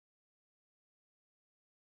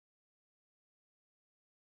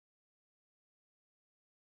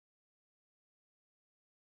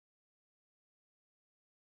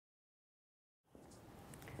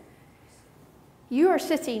You are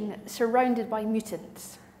sitting surrounded by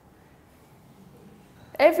mutants.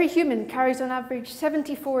 Every human carries on average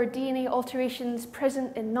 74 DNA alterations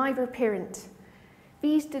present in neither parent.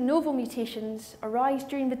 These de novo mutations arise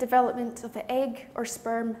during the development of the egg or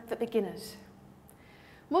sperm that begin us.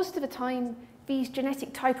 Most of the time, these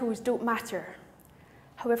genetic typos don't matter.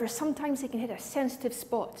 However, sometimes they can hit a sensitive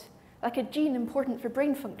spot, like a gene important for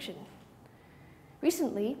brain function.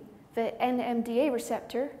 Recently, the NMDA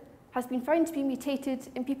receptor has been found to be mutated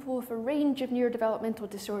in people with a range of neurodevelopmental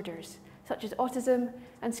disorders, such as autism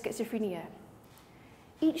and schizophrenia.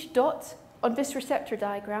 Each dot on this receptor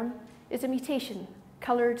diagram is a mutation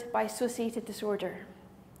coloured by associated disorder.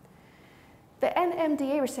 The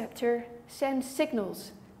NMDA receptor sends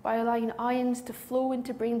signals by allowing ions to flow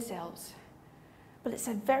into brain cells, but it's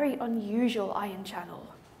a very unusual ion channel.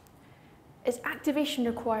 Its activation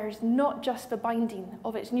requires not just the binding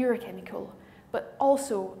of its neurochemical, but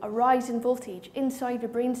also a rise in voltage inside the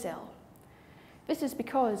brain cell. This is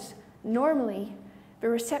because normally the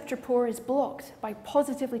receptor pore is blocked by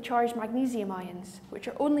positively charged magnesium ions, which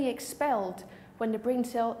are only expelled when the brain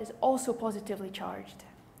cell is also positively charged.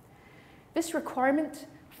 This requirement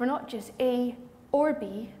for not just A or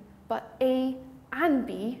B, but A and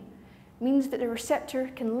B, means that the receptor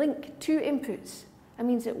can link two inputs and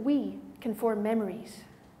means that we can form memories.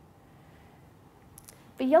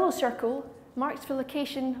 The yellow circle marks the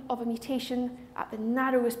location of a mutation at the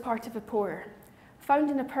narrowest part of the pore, found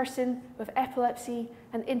in a person with epilepsy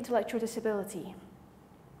and intellectual disability.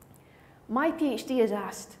 My PhD is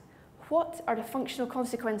asked, what are the functional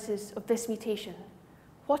consequences of this mutation?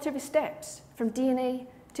 What are the steps from DNA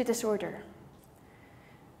to disorder?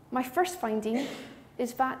 My first finding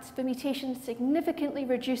is that the mutation significantly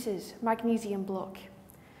reduces magnesium block.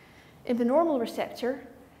 In the normal receptor,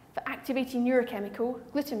 the activating neurochemical,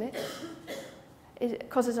 glutamate,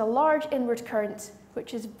 causes a large inward current,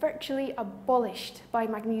 which is virtually abolished by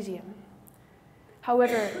magnesium.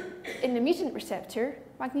 However, in the mutant receptor,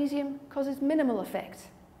 magnesium causes minimal effect.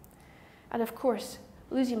 And of course,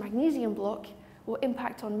 losing magnesium block will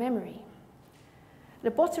impact on memory.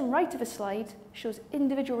 The bottom right of the slide shows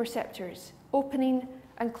individual receptors opening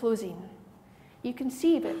and closing. You can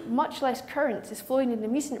see that much less current is flowing in the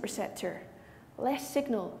mutant receptor. Less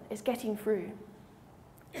signal is getting through.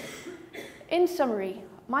 In summary,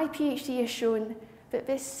 my PhD has shown that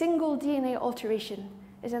this single DNA alteration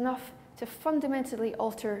is enough to fundamentally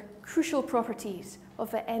alter crucial properties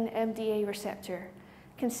of the NMDA receptor,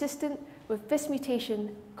 consistent with this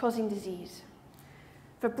mutation causing disease.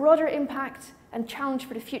 The broader impact and challenge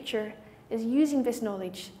for the future is using this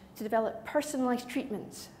knowledge to develop personalized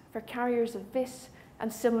treatments for carriers of this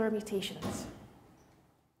and similar mutations.